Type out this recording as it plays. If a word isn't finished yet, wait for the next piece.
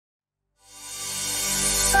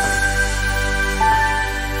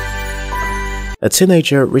A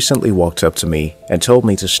teenager recently walked up to me and told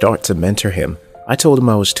me to start to mentor him. I told him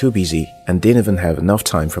I was too busy and didn't even have enough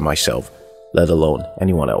time for myself, let alone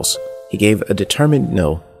anyone else. He gave a determined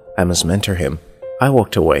no. I must mentor him. I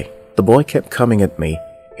walked away. The boy kept coming at me.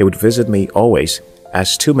 He would visit me always,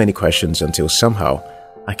 ask too many questions until somehow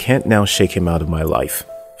I can't now shake him out of my life.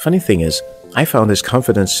 Funny thing is, I found his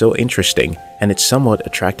confidence so interesting and it somewhat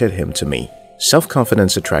attracted him to me.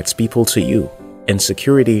 Self-confidence attracts people to you.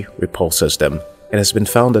 Insecurity repulses them. It has been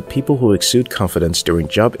found that people who exude confidence during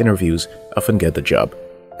job interviews often get the job.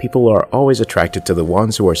 People are always attracted to the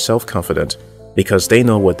ones who are self-confident because they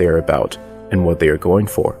know what they are about and what they are going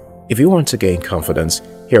for. If you want to gain confidence,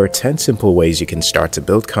 here are 10 simple ways you can start to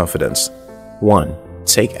build confidence. 1.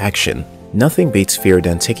 Take action. Nothing beats fear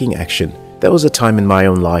than taking action. There was a time in my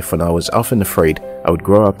own life when I was often afraid I would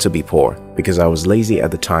grow up to be poor because I was lazy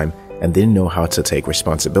at the time and didn't know how to take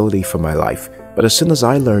responsibility for my life. But as soon as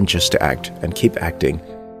I learned just to act and keep acting,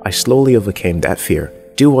 I slowly overcame that fear.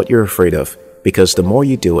 Do what you're afraid of, because the more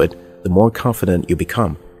you do it, the more confident you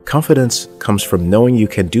become. Confidence comes from knowing you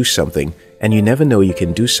can do something, and you never know you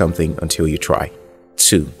can do something until you try.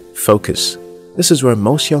 2. Focus. This is where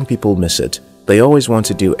most young people miss it. They always want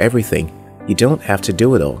to do everything. You don't have to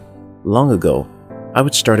do it all. Long ago, I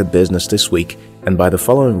would start a business this week, and by the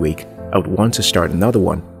following week, I would want to start another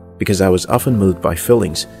one. Because I was often moved by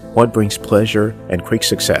feelings, what brings pleasure and quick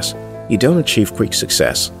success. You don't achieve quick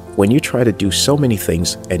success when you try to do so many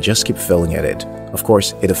things and just keep failing at it. Of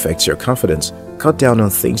course, it affects your confidence. Cut down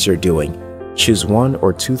on things you're doing. Choose 1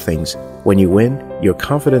 or 2 things. When you win, your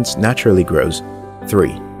confidence naturally grows.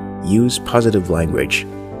 3. Use positive language.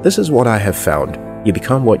 This is what I have found. You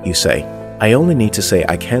become what you say. I only need to say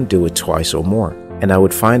I can't do it twice or more, and I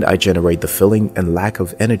would find I generate the feeling and lack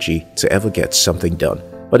of energy to ever get something done.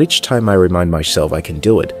 But each time I remind myself I can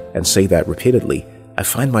do it and say that repeatedly, I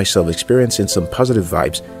find myself experiencing some positive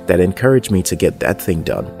vibes that encourage me to get that thing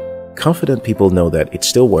done. Confident people know that it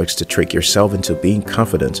still works to trick yourself into being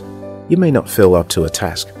confident. You may not feel up to a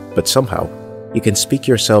task, but somehow, you can speak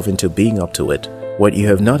yourself into being up to it. What you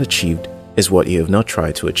have not achieved is what you have not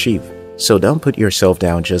tried to achieve. So don't put yourself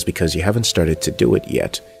down just because you haven't started to do it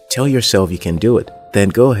yet. Tell yourself you can do it, then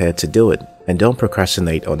go ahead to do it, and don't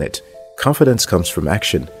procrastinate on it. Confidence comes from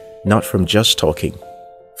action, not from just talking.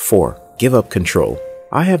 4. Give up control.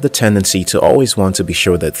 I have the tendency to always want to be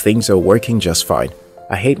sure that things are working just fine.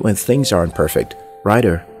 I hate when things aren't perfect.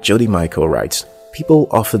 Writer Jody Michael writes, people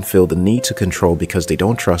often feel the need to control because they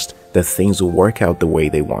don't trust that things will work out the way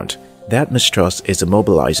they want. That mistrust is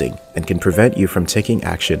immobilizing and can prevent you from taking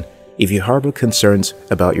action. If you harbor concerns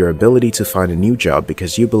about your ability to find a new job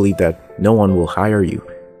because you believe that no one will hire you,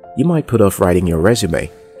 you might put off writing your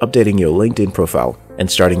resume, updating your LinkedIn profile, and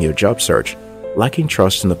starting your job search. Lacking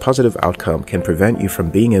trust in a positive outcome can prevent you from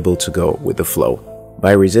being able to go with the flow.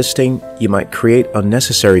 By resisting, you might create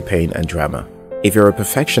unnecessary pain and drama. If you're a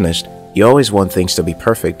perfectionist, you always want things to be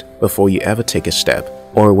perfect before you ever take a step.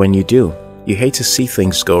 Or when you do, you hate to see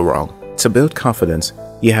things go wrong. To build confidence,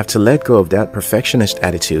 you have to let go of that perfectionist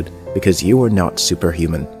attitude because you are not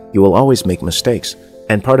superhuman. You will always make mistakes.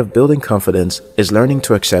 And part of building confidence is learning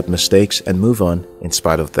to accept mistakes and move on in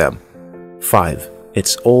spite of them. 5.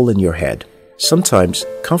 It's all in your head. Sometimes,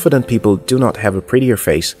 confident people do not have a prettier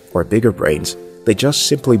face or bigger brains. They just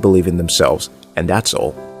simply believe in themselves, and that's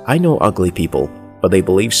all. I know ugly people, but they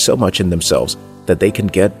believe so much in themselves that they can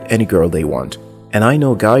get any girl they want. And I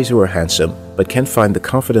know guys who are handsome but can't find the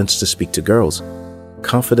confidence to speak to girls.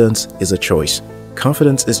 Confidence is a choice.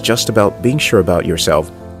 Confidence is just about being sure about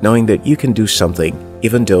yourself, knowing that you can do something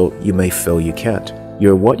even though you may feel you can't.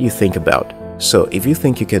 You're what you think about. So if you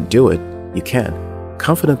think you can do it, you can.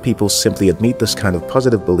 Confident people simply admit this kind of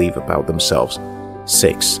positive belief about themselves.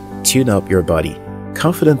 6. Tune up your body.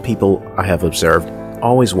 Confident people I have observed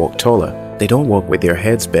always walk taller. They don't walk with their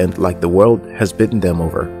heads bent like the world has bitten them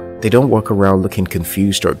over. They don't walk around looking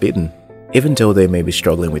confused or beaten, even though they may be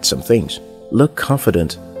struggling with some things. Look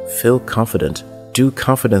confident, feel confident, do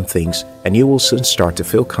confident things, and you will soon start to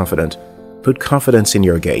feel confident. Put confidence in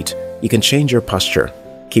your gait. You can change your posture.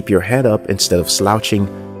 Keep your head up instead of slouching,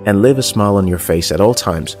 and leave a smile on your face at all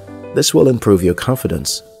times. This will improve your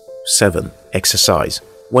confidence. 7. Exercise.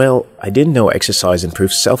 Well, I didn't know exercise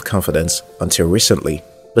improves self-confidence until recently.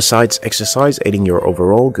 Besides exercise aiding your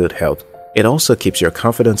overall good health, it also keeps your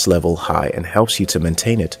confidence level high and helps you to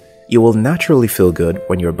maintain it. You will naturally feel good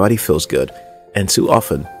when your body feels good, and too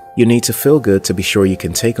often, you need to feel good to be sure you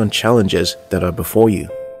can take on challenges that are before you.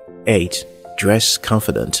 8. Dress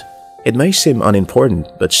confident. It may seem unimportant,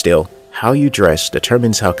 but still, how you dress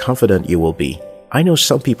determines how confident you will be. I know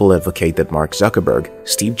some people advocate that Mark Zuckerberg,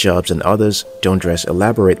 Steve Jobs, and others don't dress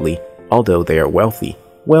elaborately although they are wealthy.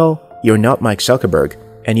 Well, you're not Mike Zuckerberg,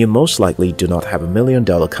 and you most likely do not have $1 million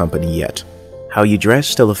company yet. How you dress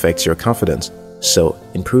still affects your confidence, so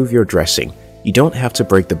improve your dressing. You don't have to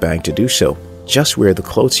break the bank to do so. Just wear the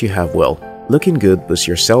clothes you have well. Looking good boosts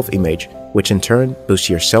your self-image, which in turn boosts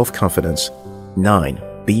your self-confidence. 9.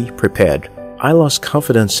 Be prepared. I lost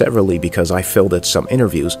confidence severally because I failed at some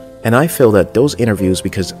interviews, and I failed at those interviews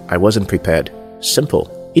because I wasn't prepared.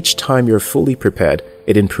 Simple. Each time you're fully prepared,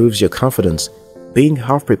 it improves your confidence. Being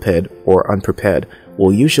half prepared or unprepared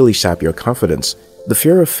will usually sap your confidence. The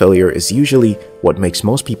fear of failure is usually what makes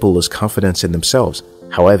most people lose confidence in themselves.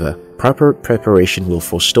 However, proper preparation will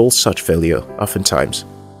forestall such failure oftentimes.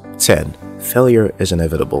 10. Failure is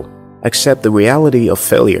inevitable. Accept the reality of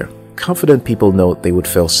failure. Confident people know they would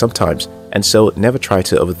fail sometimes, and so never try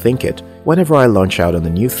to overthink it. Whenever I launch out on a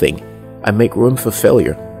new thing, I make room for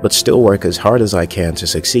failure, but still work as hard as I can to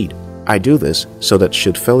succeed. I do this so that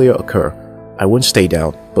should failure occur, I won't stay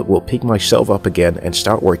down, but will pick myself up again and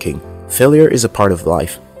start working. Failure is a part of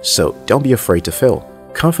life, so don't be afraid to fail.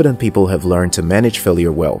 Confident people have learned to manage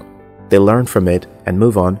failure well. They learn from it and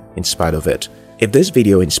move on in spite of it. If this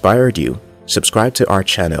video inspired you, subscribe to our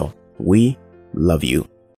channel. We love you.